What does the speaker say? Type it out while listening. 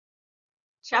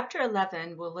Chapter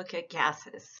 11 will look at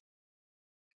gases.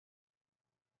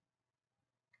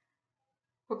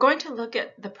 We're going to look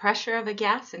at the pressure of a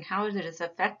gas and how it is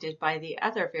affected by the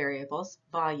other variables,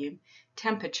 volume,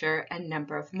 temperature, and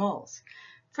number of moles.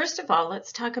 First of all,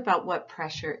 let's talk about what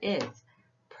pressure is.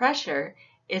 Pressure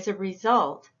is a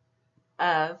result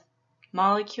of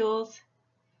molecules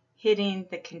hitting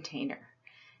the container.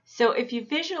 So if you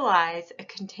visualize a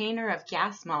container of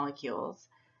gas molecules,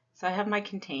 so I have my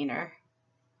container,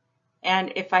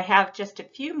 and if I have just a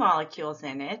few molecules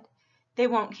in it, they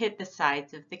won't hit the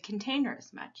sides of the container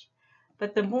as much.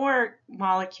 But the more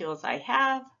molecules I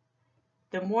have,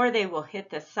 the more they will hit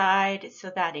the side, so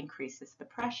that increases the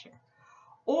pressure.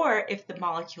 Or if the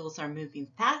molecules are moving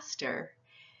faster,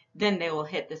 then they will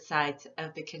hit the sides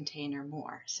of the container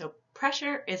more. So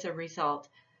pressure is a result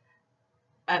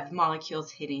of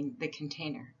molecules hitting the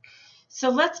container. So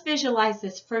let's visualize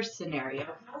this first scenario.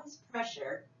 How is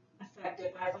pressure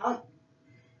affected by volume?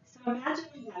 So imagine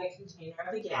we had a container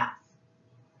of a gas.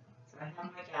 So I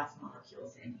have my gas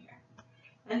molecules in here.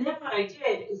 And then what I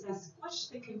did is I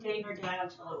squished the container down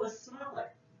until it was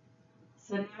smaller.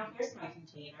 So now here's my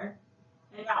container.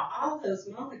 And now all those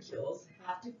molecules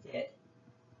have to fit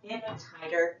in a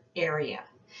tighter area.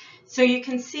 So you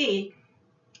can see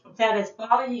that as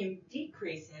volume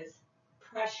decreases,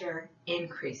 pressure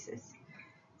increases.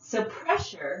 So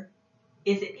pressure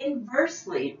is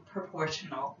inversely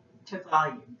proportional to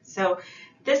volume. So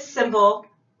this symbol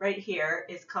right here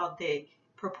is called the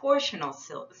proportional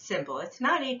symbol. It's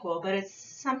not equal, but it's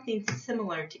something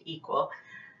similar to equal.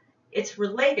 It's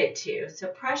related to, so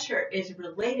pressure is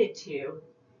related to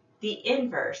the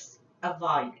inverse of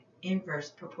volume, inverse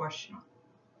proportional.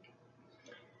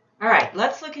 All right,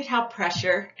 let's look at how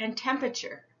pressure and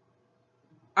temperature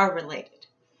are related.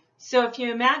 So if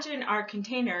you imagine our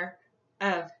container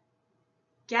of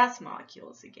gas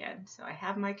molecules again, so I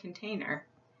have my container,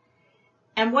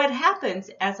 and what happens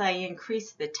as I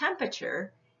increase the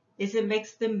temperature is it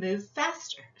makes them move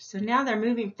faster. So now they're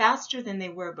moving faster than they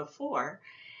were before,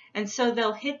 and so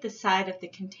they'll hit the side of the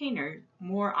container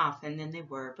more often than they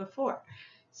were before.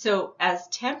 So as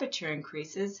temperature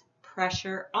increases,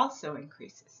 pressure also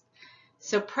increases.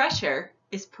 So pressure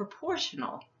is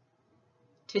proportional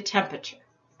to temperature.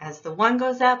 As the one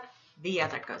goes up, the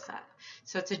other goes up.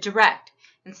 So it's a direct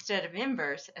instead of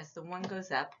inverse. As the one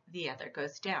goes up, the other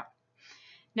goes down.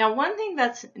 Now, one thing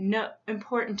that's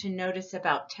important to notice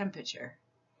about temperature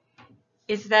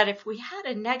is that if we had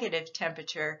a negative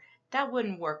temperature, that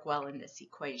wouldn't work well in this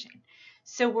equation.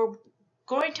 So we're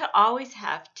going to always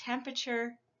have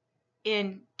temperature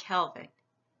in Kelvin,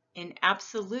 in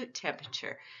absolute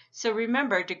temperature. So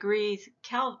remember, degrees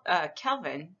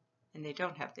Kelvin, and they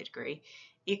don't have the degree,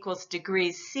 equals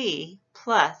degrees C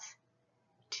plus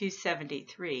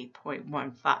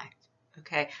 273.15.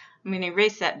 Okay, I'm going to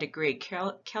erase that degree.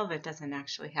 Kelvin doesn't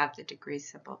actually have the degree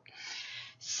symbol.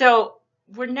 So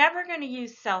we're never going to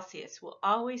use Celsius. We'll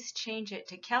always change it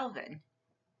to Kelvin.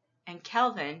 And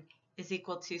Kelvin is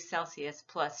equal to Celsius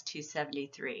plus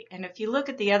 273. And if you look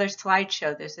at the other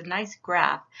slideshow, there's a nice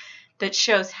graph that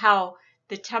shows how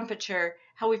the temperature,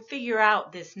 how we figure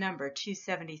out this number,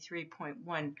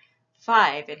 273.15,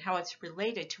 and how it's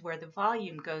related to where the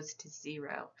volume goes to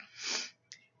 0.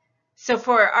 So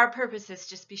for our purposes,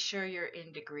 just be sure you're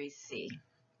in degrees C.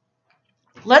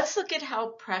 Let's look at how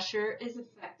pressure is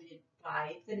affected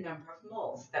by the number of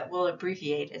moles that we'll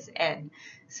abbreviate as N.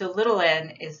 So little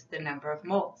n is the number of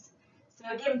moles. So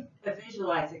again,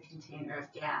 visualize a container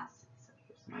of gas. So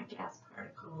here's my gas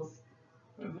particles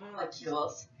or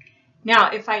molecules.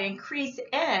 Now, if I increase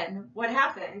N, what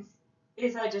happens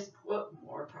is I just put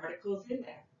more particles in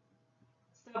there.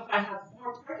 So if I have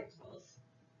more particles,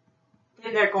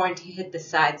 then they're going to hit the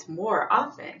sides more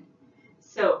often.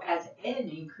 So as N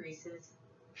increases,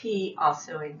 P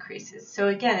also increases. So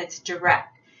again, it's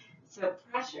direct. So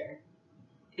pressure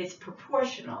is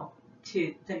proportional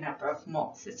to the number of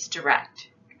moles. It's direct.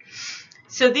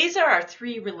 So these are our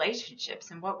three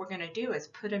relationships, and what we're going to do is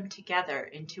put them together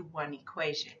into one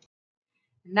equation.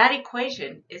 And that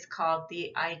equation is called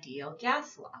the ideal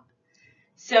gas law.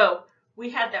 So we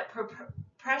had that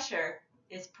pressure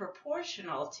is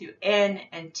proportional to N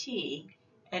and T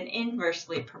and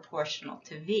inversely proportional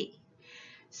to V.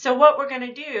 So what we're going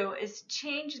to do is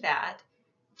change that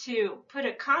to put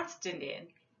a constant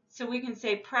in, so we can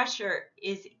say pressure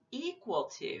is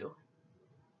equal to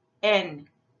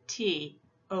NT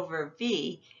over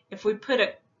V if we put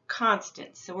a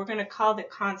constant. So we're going to call the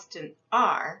constant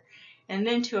R, and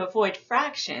then to avoid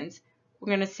fractions, we're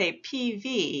going to say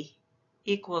PV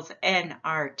equals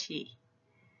nRT.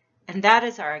 And that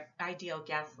is our ideal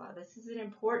gas law. This is an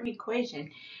important equation,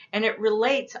 and it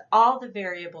relates all the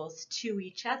variables to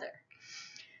each other.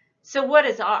 So what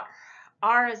is R?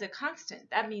 R is a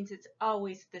constant. That means it's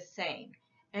always the same.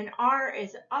 And R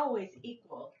is always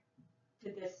equal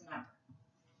to this number,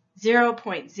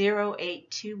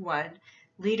 0.0821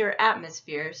 liter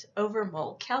atmospheres over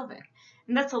mole Kelvin.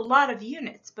 And that's a lot of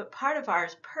units, but part of our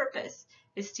purpose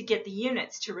is to get the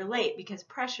units to relate, because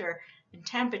pressure and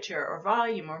temperature or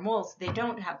volume or moles, they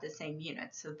don't have the same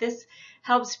units. So this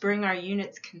helps bring our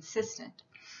units consistent.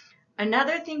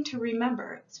 Another thing to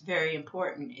remember, it's very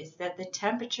important, is that the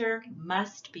temperature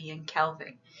must be in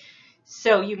Kelvin.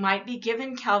 So you might be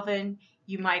given Kelvin,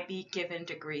 you might be given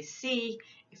degrees C.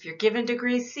 If you're given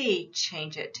degrees C,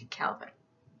 change it to Kelvin.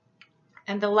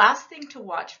 And the last thing to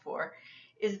watch for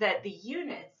is that the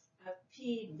units of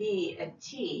P, V, and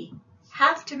T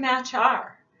have to match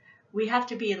R. We have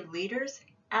to be in liters,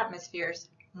 atmospheres,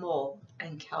 mole,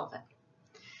 and Kelvin.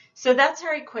 So that's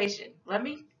our equation. Let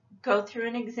me go through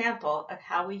an example of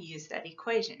how we use that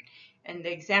equation. And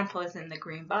the example is in the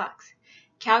green box.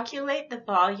 Calculate the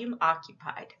volume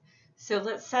occupied. So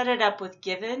let's set it up with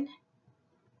given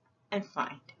and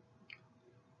find.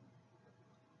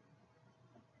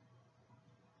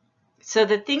 So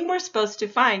the thing we're supposed to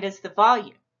find is the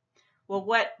volume. Well,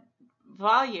 what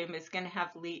volume is going to have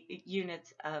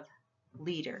units of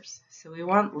liters? So we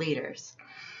want liters.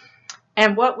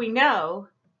 And what we know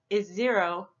is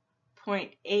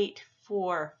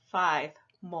 0.845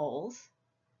 moles.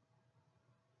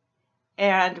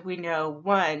 And we know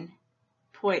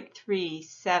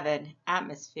 1.37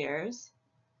 atmospheres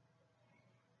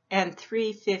and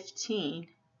 315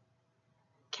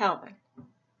 Kelvin.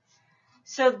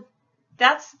 So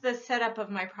that's the setup of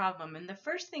my problem. And the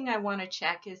first thing I want to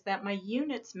check is that my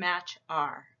units match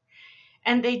R.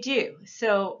 And they do.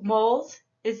 So moles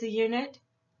is the unit,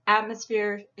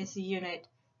 atmosphere is the unit,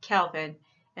 Kelvin,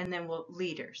 and then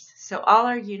liters. So all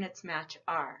our units match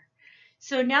R.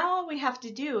 So now all we have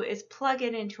to do is plug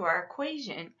it into our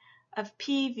equation of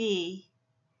PV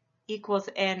equals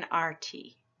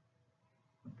nRT.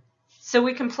 So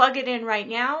we can plug it in right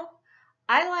now.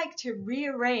 I like to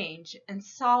rearrange and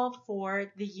solve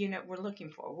for the unit we're looking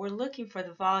for. We're looking for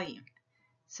the volume.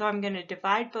 So I'm going to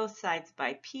divide both sides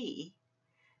by P.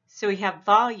 So we have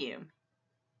volume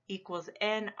equals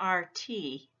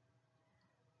nRT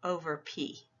over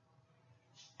P.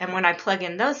 And when I plug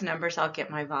in those numbers, I'll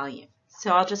get my volume.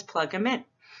 So I'll just plug them in.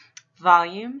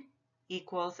 Volume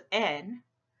equals N,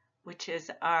 which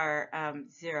is our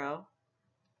 0.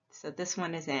 So this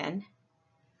one is N.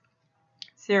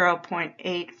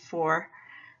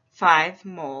 0.845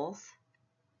 moles.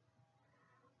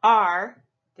 R,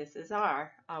 this is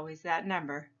R, always that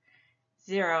number,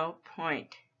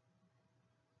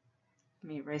 let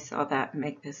me erase all that and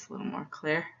make this a little more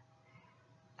clear.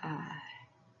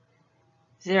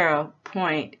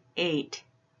 0.8,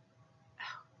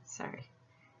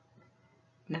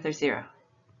 another 0.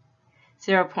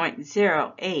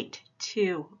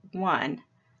 0.0821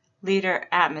 liter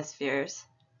atmospheres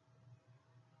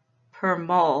per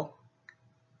mole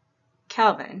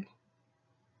Kelvin.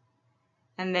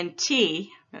 And then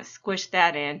T, I'm going to squish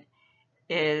that in,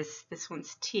 is, this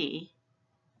one's T,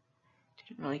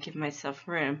 didn't really give myself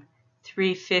room,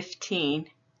 315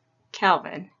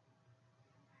 Kelvin.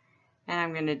 And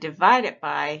I'm going to divide it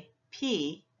by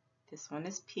P, this one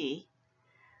is P,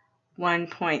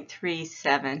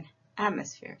 1.37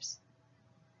 atmospheres.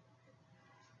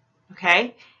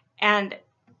 Okay, and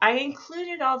I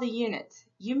included all the units.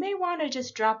 You may want to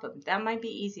just drop them. That might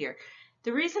be easier.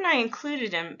 The reason I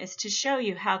included them is to show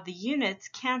you how the units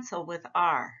cancel with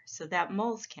R, so that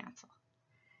moles cancel.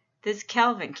 This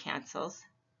Kelvin cancels,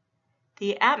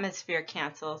 the atmosphere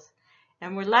cancels,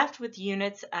 and we're left with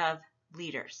units of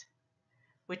liters,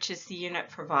 which is the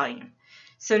unit for volume.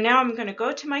 So now I'm going to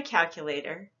go to my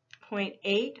calculator,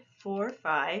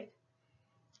 0.845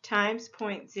 times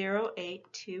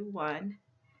 0.0821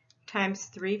 times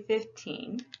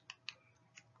 315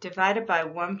 divided by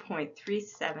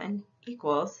 1.37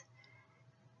 equals,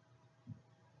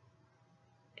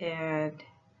 and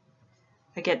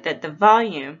I get that the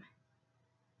volume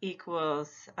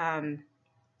equals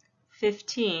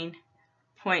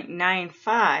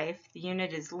 15.95, the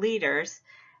unit is liters,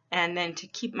 and then to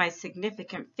keep my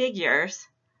significant figures,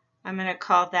 I'm going to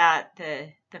call that,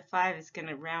 the 5 is going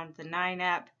to round the 9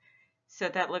 up, so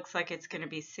that looks like it's going to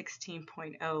be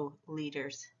 16.0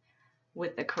 liters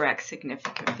with the correct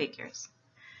significant figures.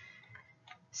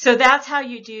 So that's how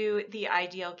you do the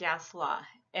ideal gas law.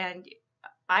 And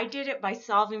I did it by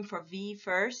solving for V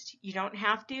first. You don't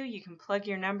have to. You can plug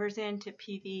your numbers into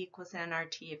PV equals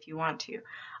nRT if you want to.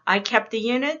 I kept the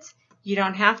units. You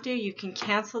don't have to. You can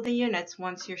cancel the units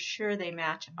once you're sure they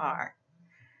match R.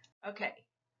 Okay,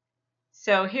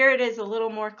 so here it is a little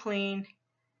more clean.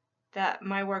 That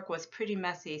my work was pretty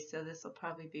messy, so this will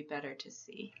probably be better to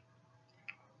see.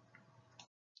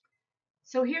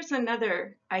 So here's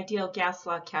another ideal gas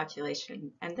law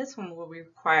calculation, and this one will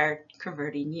require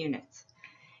converting units.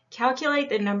 Calculate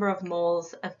the number of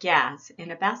moles of gas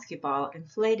in a basketball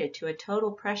inflated to a total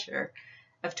pressure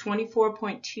of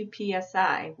 24.2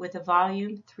 psi with a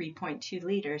volume 3.2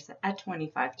 liters at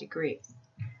 25 degrees.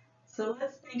 So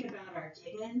let's think about our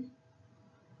given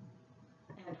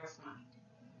and our find.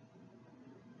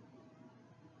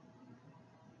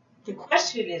 The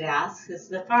question it asks is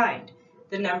the find,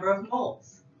 the number of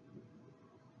moles.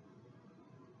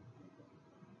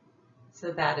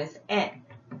 So that is N.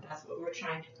 That's what we're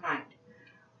trying to find.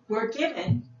 We're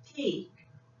given P,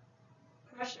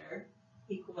 pressure,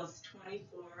 equals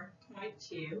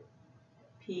 24.2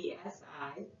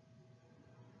 psi.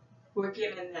 We're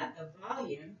given that the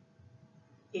volume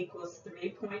equals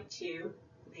 3.2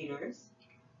 liters.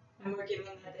 And we're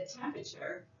given that the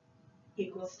temperature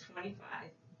equals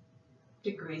 25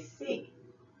 degrees C.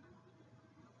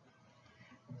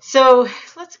 So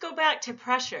let's go back to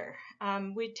pressure.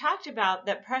 We talked about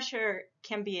that pressure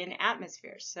can be in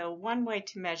atmospheres. So one way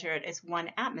to measure it is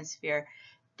 1 atmosphere.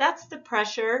 That's the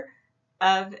pressure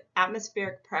of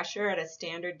atmospheric pressure at a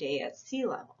standard day at sea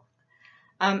level.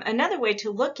 Another way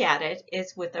to look at it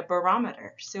is with a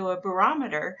barometer. So a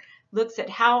barometer looks at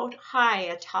how high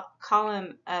a top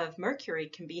column of mercury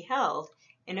can be held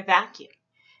in a vacuum.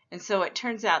 And so it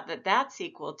turns out that that's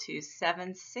equal to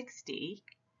 760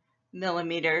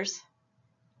 millimeters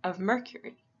of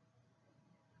mercury,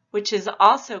 which is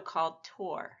also called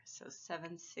torr. So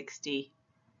 760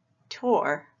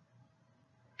 torr.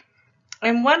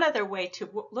 And one other way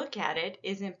to look at it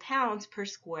is in pounds per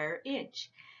square inch.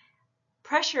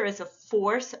 Pressure is a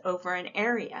force over an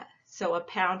area, so a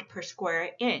pound per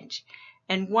square inch.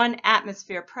 And 1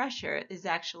 atmosphere pressure is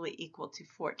actually equal to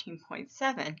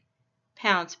 14.7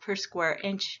 pounds per square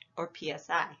inch, or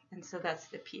PSI. And so that's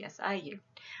the PSI unit.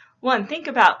 Well, and think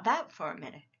about that for a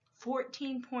minute.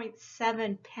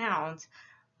 14.7 pounds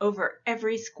over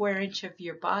every square inch of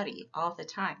your body all the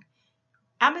time.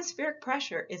 Atmospheric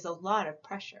pressure is a lot of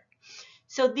pressure.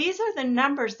 So these are the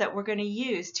numbers that we're going to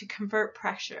use to convert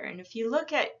pressure. And if you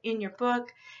look at in your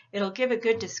book, it'll give a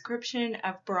good description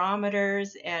of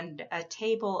barometers and a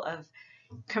table of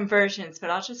conversions, but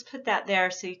I'll just put that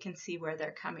there so you can see where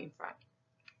they're coming from.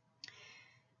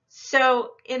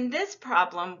 So in this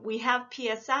problem, we have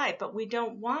PSI, but we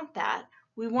don't want that.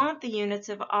 We want the units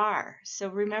of R. So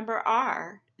remember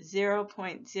R,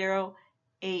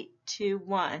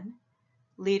 0.0821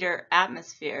 liter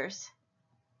atmospheres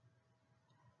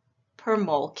per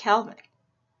mole Kelvin.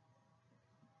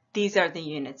 These are the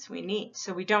units we need.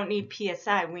 So we don't need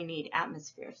PSI, we need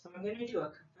atmosphere. So I'm going to do a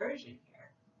conversion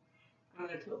here. I'm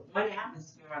going to put 1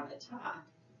 atmosphere on the top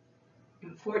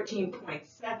and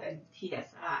 14.7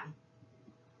 PSI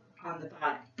on the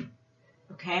bottom.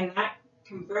 Okay, and that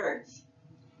converts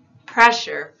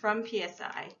pressure from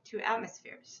PSI to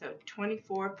atmosphere. So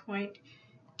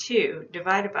 24.2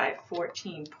 divided by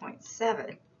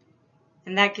 14.7.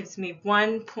 And that gives me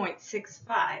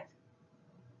 1.65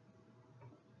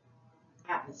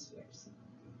 atmospheres.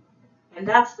 And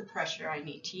that's the pressure I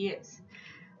need to use.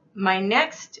 My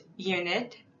next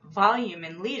unit, volume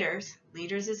in liters,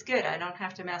 liters is good. I don't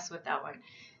have to mess with that one.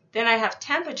 Then I have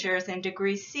temperatures in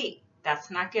degrees C. That's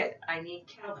not good. I need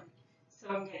Kelvin. So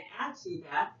I'm going to add to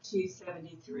that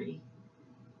 273,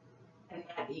 and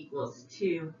that equals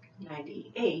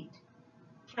 298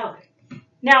 Kelvin.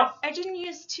 Now, I didn't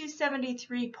use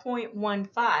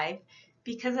 273.15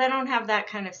 because I don't have that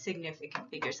kind of significant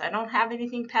figures. I don't have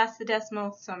anything past the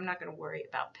decimal, so I'm not going to worry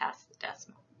about past the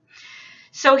decimal.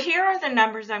 So here are the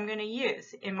numbers I'm going to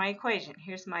use in my equation.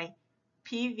 Here's my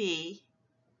PV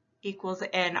equals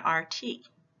nRT.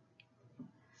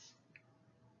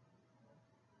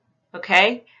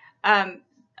 Okay, I'm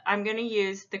going to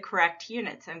use the correct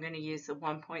units. I'm going to use the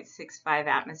 1.65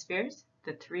 atmospheres,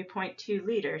 the 3.2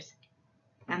 liters,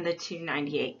 and the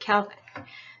 298 Kelvin.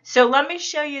 So let me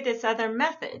show you this other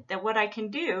method that what I can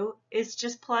do is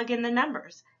just plug in the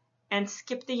numbers and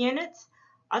skip the units.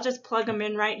 I'll just plug them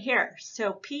in right here.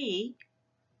 So P,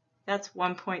 that's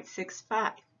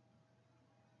 1.65.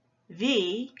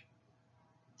 V,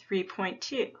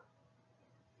 3.2.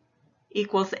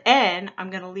 Equals N, I'm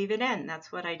going to leave it in.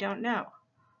 That's what I don't know.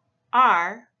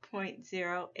 R,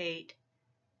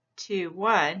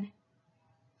 0.0821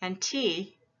 and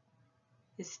T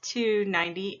is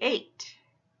 298.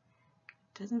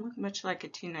 Doesn't look much like a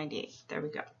 298. There we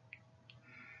go.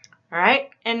 All right,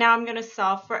 and now I'm going to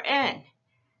solve for N.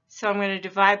 So I'm going to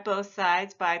divide both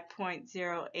sides by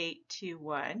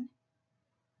 0.0821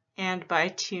 and by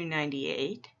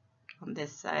 298 on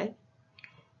this side,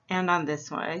 and on this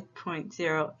side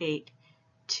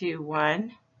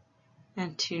 0.0821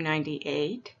 and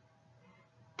 298.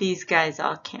 These guys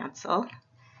all cancel,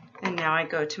 and now I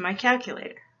go to my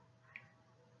calculator.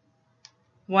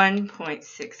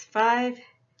 1.65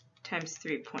 times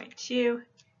 3.2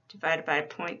 divided by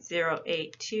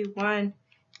 0.0821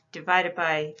 divided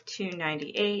by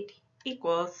 298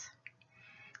 equals,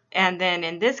 and then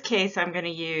in this case I'm going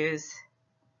to use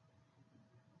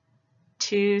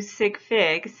 2 sig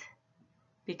figs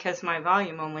because my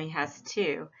volume only has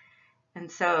 2,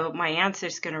 and so my answer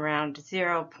is going to round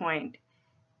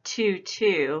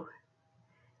 0.22,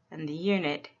 and the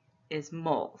unit is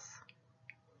moles.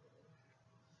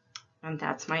 And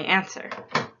that's my answer.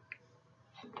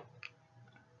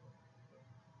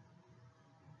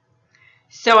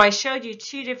 So I showed you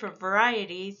 2 different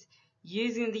varieties,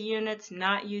 using the units,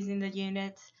 not using the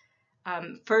units,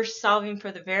 first solving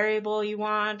for the variable you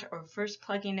want, or first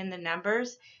plugging in the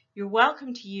numbers. You're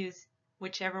welcome to use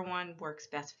whichever one works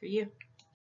best for you.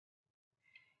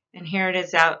 And here it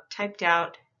is typed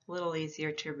out, a little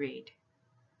easier to read.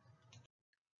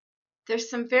 There's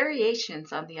some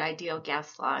variations on the ideal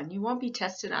gas law, and you won't be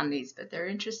tested on these, but they're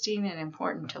interesting and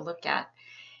important to look at.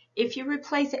 If you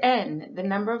replace N, the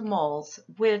number of moles,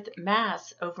 with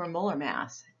mass over molar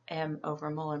mass, M over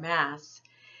molar mass,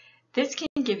 this can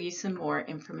give you some more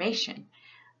information.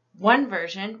 One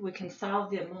version, we can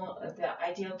solve the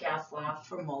ideal gas law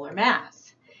for molar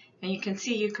mass. And you can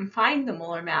see you can find the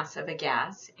molar mass of a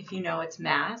gas if you know its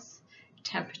mass,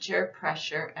 temperature,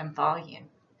 pressure, and volume.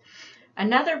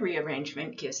 Another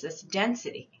rearrangement gives us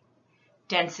density.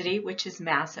 Density, which is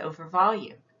mass over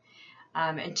volume.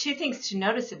 And 2 things to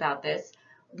notice about this.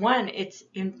 One, it's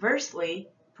inversely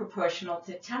proportional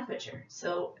to temperature.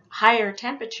 So higher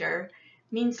temperature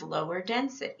means lower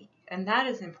density. And that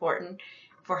is important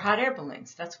for hot air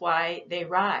balloons. That's why they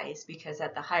rise, because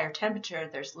at the higher temperature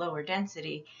there's lower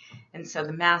density, and so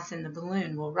the mass in the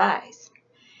balloon will rise.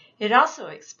 It also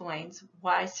explains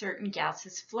why certain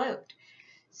gases float.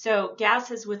 So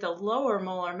gases with a lower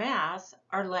molar mass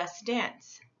are less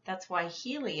dense. That's why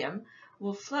helium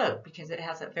will float, because it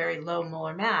has a very low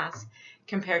molar mass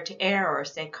compared to air or,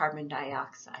 say, carbon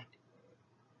dioxide.